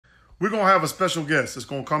We're going to have a special guest that's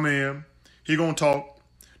going to come in. He going to talk.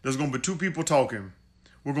 There's going to be two people talking.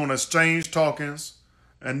 We're going to exchange talkings,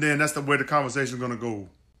 and then that's the way the conversation is going to go.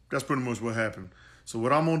 That's pretty much what happened. So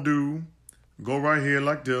what I'm going to do, go right here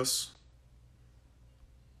like this.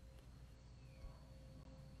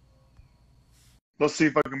 Let's see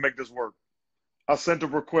if I can make this work. I sent a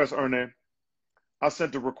request, Ernie.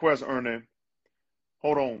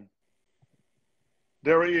 Hold on.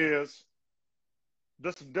 There he is.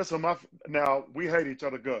 This is my, now we hate each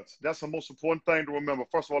other guts. That's the most important thing to remember.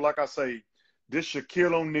 First of all, like I say, this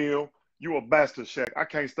Shaquille O'Neal, you a bastard, Shaq. I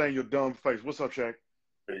can't stand your dumb face. What's up, Shaq?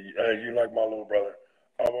 Hey, you like my little brother.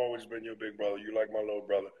 I've always been your big brother. You like my little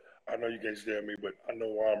brother. I know you can't stand me, but I know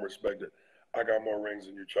why I'm respected. I got more rings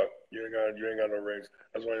than you, Chuck. You ain't got no rings.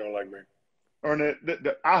 That's why you don't like me. Ernest,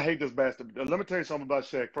 I hate this bastard. Let me tell you something about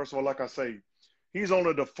Shaq. First of all, like I say, he's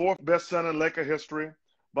only the fourth best center in Laker history,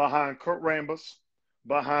 behind Kurt Rambis,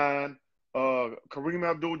 behind Kareem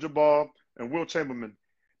Abdul-Jabbar, and Will Chamberlain.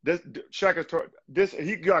 Shaq is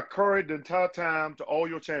he got carried the entire time to all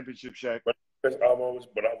your championships, Shaq. I've always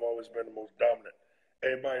been the most dominant.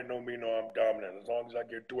 Everybody know me, know I'm dominant. As long as I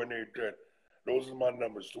get 28-10, those are my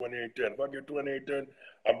numbers, 28-10. If I get 28-10,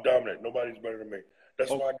 I'm dominant. Nobody's better than me. That's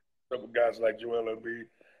why I get up with guys like Joel Embiid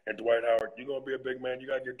and Dwight Howard. You're gonna be a big man. You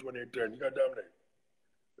gotta get 28-10. You gotta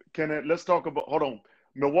dominate. Let's talk about, hold on.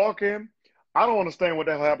 Milwaukee, I don't understand what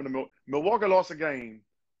the hell happened to Milwaukee. Milwaukee lost a game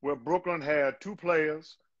where Brooklyn had two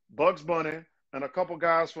players, Bugs Bunny, and a couple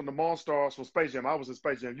guys from the Monstars from Space Jam. I was in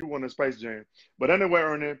Space Jam. You weren't in Space Jam. But anyway,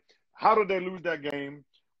 Ernie, how did they lose that game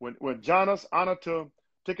when Giannis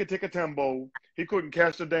Antetokounmpo, he couldn't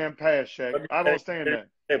catch the damn pass, Shaq? I don't understand that.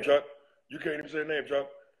 Name, Chuck. You can't even say the name, Chuck.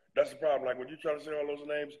 That's the problem. Like when you try to say all those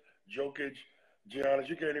names, Jokic, Giannis,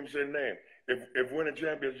 you can't even say the name. If winning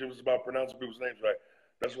championships is about pronouncing people's names right,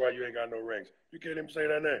 that's why you ain't got no rings. You can't even say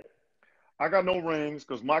that name. I got no rings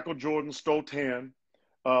because Michael Jordan stole 10.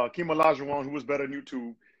 Keem Olajuwon, who was better than you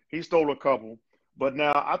two, he stole a couple. But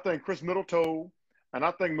now I think Chris Middleton and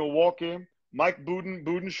I think Milwaukee, Mike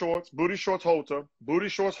Booty Shorts Holder,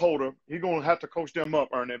 he's going to have to coach them up,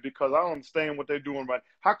 Ernie, because I don't understand what they're doing right.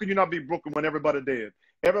 How can you not beat Brooklyn when everybody dead?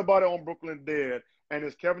 Everybody on Brooklyn dead, and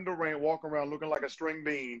it's Kevin Durant walking around looking like a string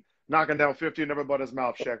bean, knocking down 50 in everybody's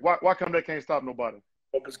mouth, Shaq. Why come they can't stop nobody?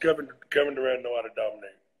 Well, because Kevin Durant know how to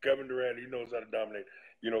dominate. Kevin Durant, he knows how to dominate.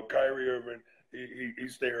 You know, Kyrie Irving, he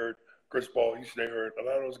stay hurt. Chris Paul, he stay hurt. A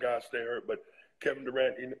lot of those guys stay hurt, but Kevin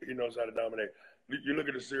Durant, he knows how to dominate. You look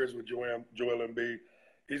at the series with Joel Embiid,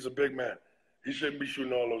 he's a big man. He shouldn't be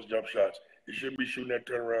shooting all those jump shots. He shouldn't be shooting that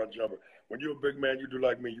turnaround jumper. When you're a big man, you do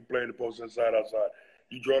like me. You play in the post inside, outside.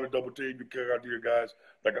 You draw the double team, you kick out to your guys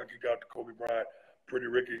like I kick out to Kobe Bryant, Pretty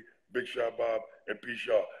Ricky, Big Shot Bob, and P.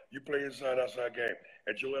 Shaw. You play inside, outside game.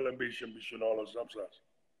 And Joel Embiid shouldn't be shooting all those jump shots.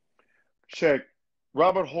 Shaq,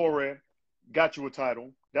 Robert Horry got you a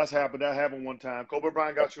title. That happened one time. Kobe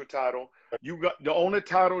Bryant got you a title. You got the only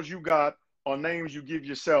titles you got are names you give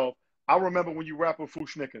yourself. I remember when you rap with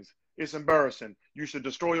Fushnickers. It's embarrassing. You should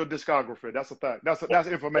destroy your discography. That's a fact. That's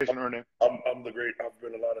information, Ernie. I'm the great. I've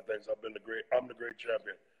been a lot of things. I'm the great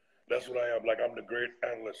champion. That's what I am. Like I'm the great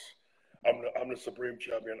analyst. I'm the supreme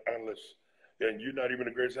champion analyst. And you're not even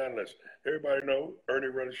the greatest analyst. Everybody know Ernie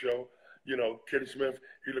run a show. You know, Kenny Smith,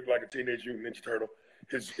 he looked like a Teenage Mutant Ninja Turtle.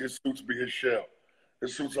 His suits be his shell.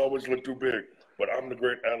 His suits always look too big. But I'm the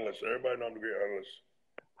great analyst. Everybody know I'm the great analyst.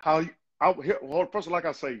 First, like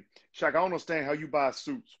I say, Shaq, I don't understand how you buy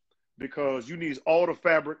suits because you need all the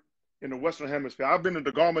fabric in the Western Hemisphere. I've been in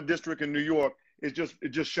the garment district in New York. It's just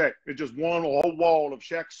Shaq. It's just one whole wall of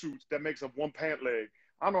Shaq suits that makes up one pant leg.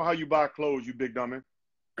 I don't know how you buy clothes, you big dummy.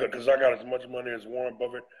 Because I got as much money as Warren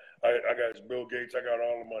Buffett. I got as Bill Gates. I got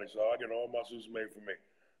all the money. So I get all my suits made for me.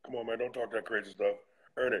 Come on, man. Don't talk that crazy stuff.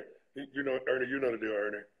 Ernie, you know the deal,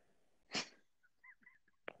 Ernie.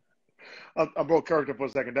 I broke character for a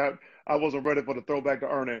second. I wasn't ready for the throwback to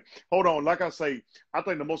Ernie. Hold on. Like I say, I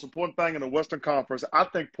think the most important thing in the Western Conference, I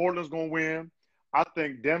think Portland's going to win. I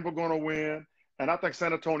think Denver going to win. And I think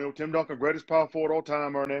San Antonio, Tim Duncan, greatest power forward all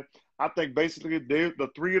time, Ernie. I think basically the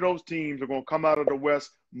three of those teams are going to come out of the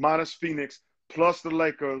West minus Phoenix, plus the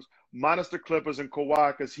Lakers, minus the Clippers and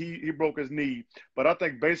Kawhi because he broke his knee. But I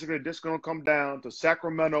think basically this is going to come down to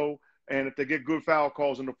Sacramento and if they get good foul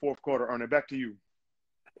calls in the fourth quarter. Ernie, back to you.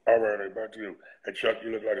 All right, Ernie, back to you. Hey, Chuck, you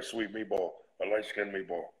look like a sweet meatball, a light-skinned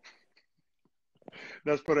meatball.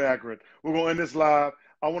 That's pretty accurate. We're going to end this live.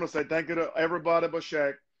 I want to say thank you to everybody but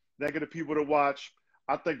Shaq. Thank you to people to watch.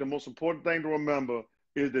 I think the most important thing to remember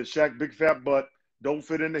is that Shaq big fat butt don't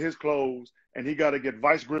fit into his clothes, and he got to get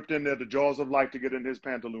vice gripped in there, the jaws of life to get in his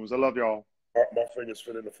pantaloons. I love y'all. My fingers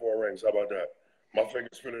fit into 4 rings. How about that? My finger's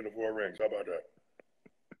spinning the 4 rings. How about that?